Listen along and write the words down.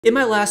In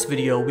my last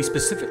video, we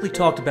specifically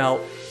talked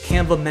about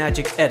Canva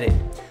Magic Edit.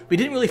 We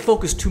didn't really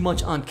focus too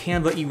much on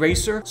Canva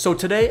Eraser, so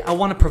today I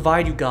want to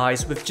provide you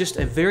guys with just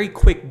a very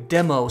quick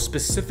demo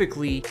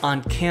specifically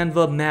on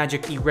Canva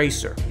Magic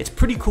Eraser. It's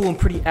pretty cool and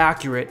pretty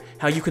accurate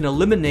how you can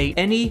eliminate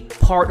any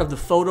part of the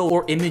photo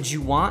or image you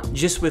want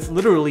just with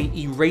literally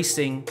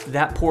erasing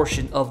that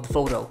portion of the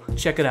photo.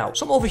 Check it out.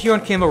 So I'm over here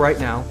on Canva right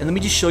now, and let me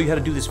just show you how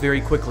to do this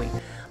very quickly.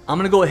 I'm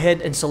going to go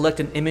ahead and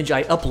select an image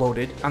I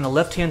uploaded on the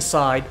left hand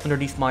side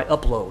underneath my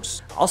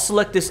uploads. I'll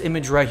select this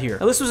image right here.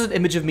 Now this was an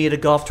image of me at a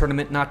golf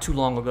tournament not too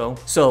long ago.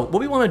 So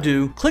what we want to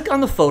do, click on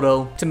the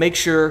photo to make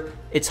sure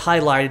it's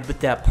highlighted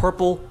with that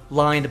purple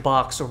lined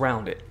box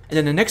around it. And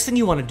then the next thing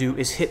you want to do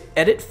is hit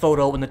Edit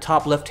Photo in the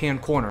top left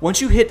hand corner.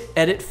 Once you hit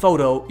Edit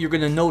Photo, you're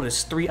going to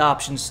notice three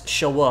options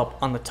show up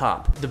on the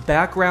top. The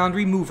Background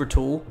Remover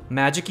Tool,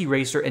 Magic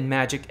Eraser, and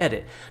Magic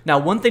Edit. Now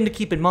one thing to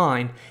keep in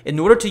mind, in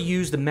order to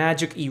use the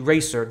Magic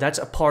Eraser, that's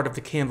a part of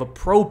the Canva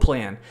Pro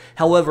plan.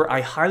 However,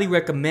 I highly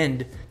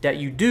recommend that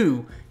you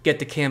do get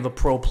the Canva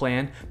Pro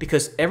plan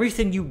because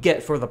everything you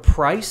get for the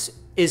price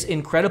is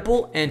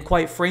incredible, and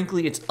quite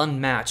frankly it's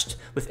unmatched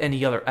with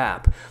any other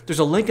app. There's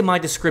a link in my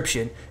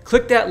description.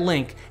 Click that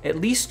link, at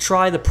least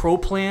try the Pro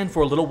plan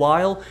for a little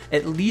while,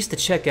 at least to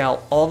check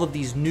out all of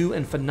these new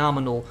and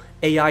phenomenal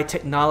AI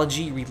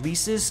technology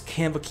releases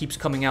Canva keeps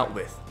coming out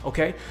with.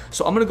 Okay,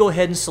 so I'm gonna go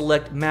ahead and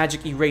select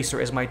Magic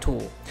Eraser as my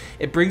tool.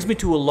 It brings me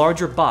to a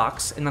larger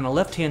box, and on the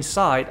left hand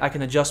side I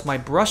can adjust my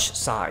brush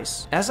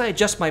size. As I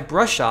adjust my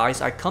brush size,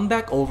 I come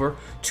back over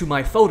to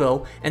my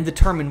photo and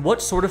determine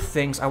what sort of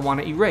things I want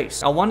to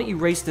erase. I want to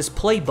erase this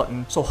play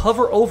button, so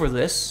hover over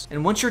this,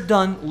 and once you're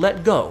done,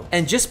 let go.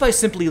 And just by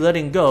simply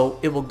letting go,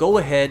 it will go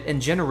ahead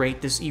and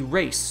generate this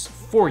erase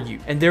for you.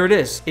 And there it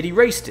is. It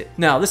erased it.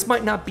 Now, this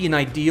might not be an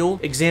ideal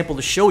example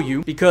to show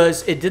you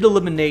because it did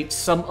eliminate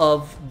some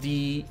of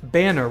the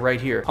banner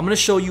right here. I'm going to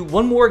show you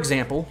one more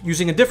example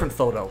using a different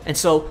photo. And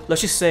so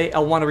let's just say I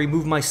want to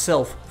remove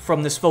myself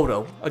from this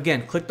photo.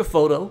 Again, click the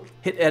photo,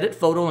 hit Edit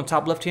Photo in the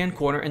top left hand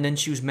corner, and then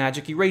choose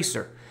Magic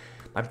Eraser.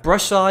 My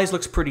brush size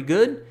looks pretty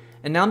good.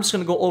 And now I'm just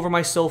going to go over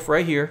myself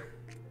right here.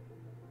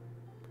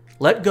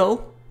 Let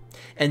go.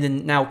 And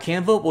then now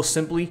Canva will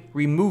simply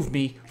remove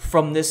me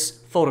from this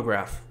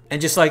photograph. And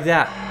just like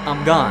that,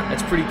 I'm gone.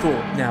 That's pretty cool.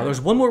 Now, there's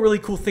one more really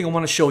cool thing I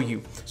want to show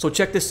you. So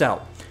check this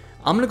out.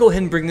 I'm going to go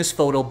ahead and bring this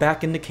photo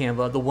back into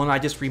Canva, the one I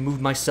just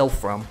removed myself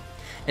from.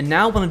 And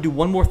now I'm going to do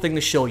one more thing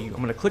to show you.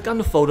 I'm going to click on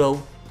the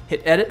photo,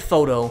 hit Edit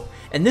Photo,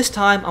 and this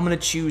time I'm going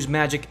to choose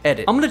Magic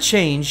Edit. I'm going to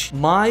change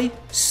my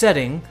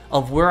setting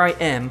of where I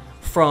am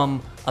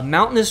from a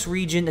mountainous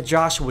region, a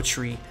Joshua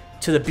tree,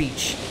 to the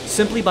beach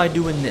simply by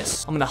doing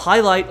this. I'm going to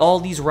highlight all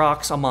these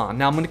rocks I'm on.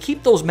 Now I'm going to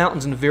keep those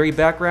mountains in the very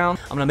background.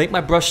 I'm going to make my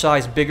brush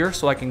size bigger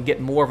so I can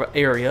get more of an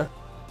area.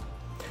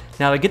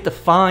 Now to get the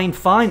fine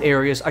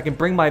areas, I can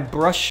bring my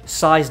brush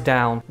size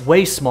down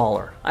way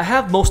smaller. I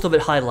have most of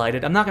it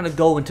highlighted. I'm not going to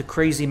go into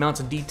crazy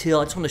amounts of detail.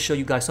 I just want to show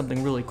you guys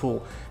something really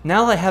cool.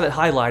 Now that I have it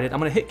highlighted, I'm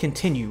going to hit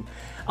continue.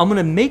 I'm going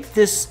to make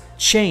this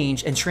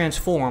change and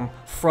transform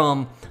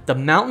from the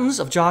mountains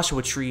of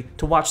Joshua Tree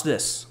to watch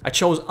this. I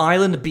chose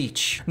Island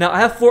Beach. Now I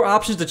have 4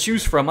 options to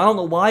choose from. I don't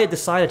know why it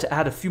decided to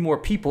add a few more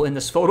people in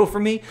this photo for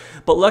me,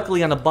 but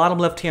luckily on the bottom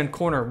left hand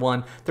corner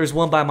one, there's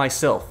one by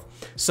myself.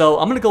 So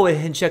I'm gonna go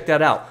ahead and check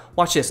that out.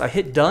 Watch this, I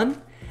hit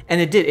done, and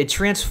it did. It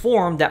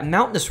transformed that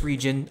mountainous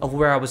region of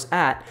where I was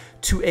at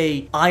to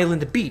a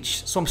island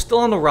beach. So I'm still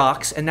on the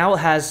rocks, and now it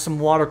has some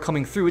water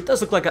coming through. It does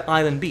look like an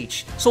island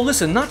beach. So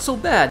listen, not so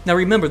bad. Now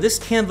remember, this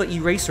Canva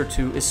Eraser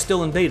 2 is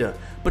still in beta,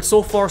 but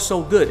so far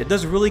so good. It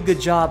does a really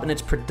good job, and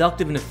it's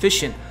productive and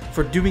efficient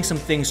for doing some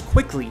things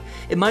quickly.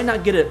 It might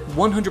not get it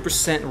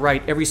 100%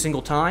 right every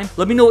single time.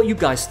 Let me know what you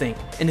guys think.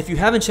 And if you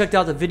haven't checked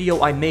out the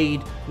video I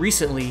made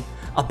recently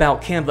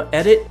about Canva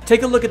Edit,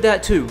 take a look at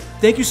that too.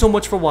 Thank you so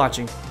much for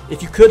watching.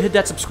 If you could hit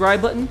that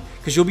subscribe button,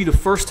 because you'll be the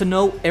first to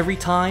know every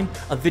time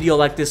a video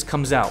like this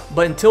comes out.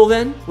 But until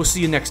then, we'll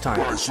see you next time.